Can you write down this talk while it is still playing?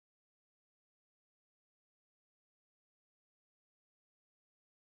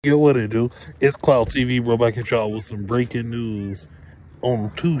Yo, what it do? It's Cloud TV, bro. Back at y'all with some breaking news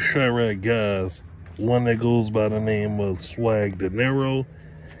on two Chirac guys. One that goes by the name of Swagg Dinero,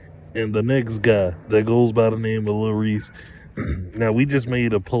 and the next guy that goes by the name of Reese. Now, we just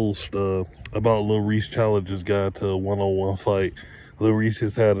made a post about Reese challenges guy to a one-on-one fight. Reese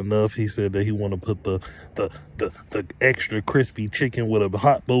has had enough. He said that he want to put the extra crispy chicken with a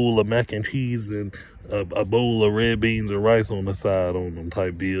hot bowl of mac and cheese and a bowl of red beans and rice on the side on them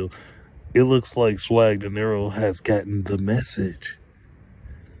type deal. It looks like Swagg Dinero has gotten the message.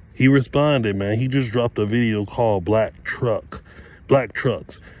 He responded, man. He just dropped a video called Black Trucks.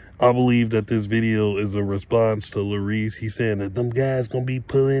 I believe that this video is a response to Reese. He's saying that them guys gonna be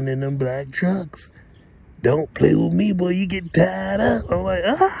pulling in them black trucks. Don't play with me, boy. You get tied up. I'm like,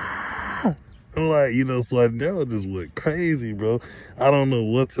 ah. I'm like, Swagg Dinero just went crazy, bro. I don't know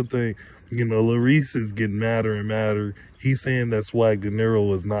what to think. Reese is getting madder and madder. He's saying that Swagg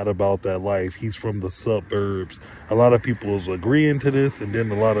Dinero is not about that life. He's from the suburbs. A lot of people is agreeing to this, and then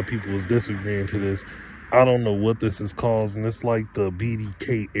a lot of people is disagreeing to this. I don't know what this is causing. It's like the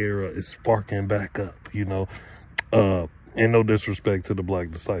BDK era is sparking back up, and no disrespect to the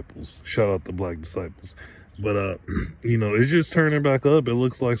Black Disciples. Shout out the Black Disciples. But, it's just turning back up. It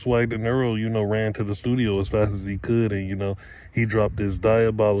looks like Swagg Dinero, ran to the studio as fast as he could. And, he dropped this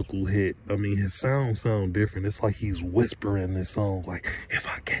diabolical hit. I mean, his sound different. It's like he's whispering this song. Like, if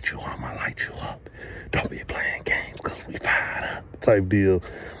I get you, I'ma light you up. Don't be playing games because we fired up type deal.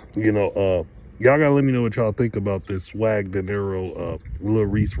 Y'all gotta let me know what y'all think about this Swagg Dinero,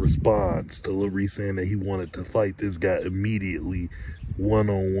 Reese response to Reese saying that he wanted to fight this guy immediately,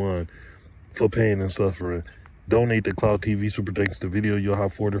 one-on-one, for pain and suffering. Donate to Cloud TV. Super thanks to video. You'll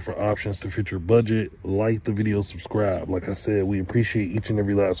have 4 different options to fit your budget. Like the video, subscribe. Like I said, we appreciate each and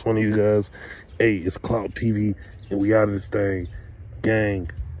every last one of you guys. Hey, it's Cloud TV, and we out of this thing. Gang.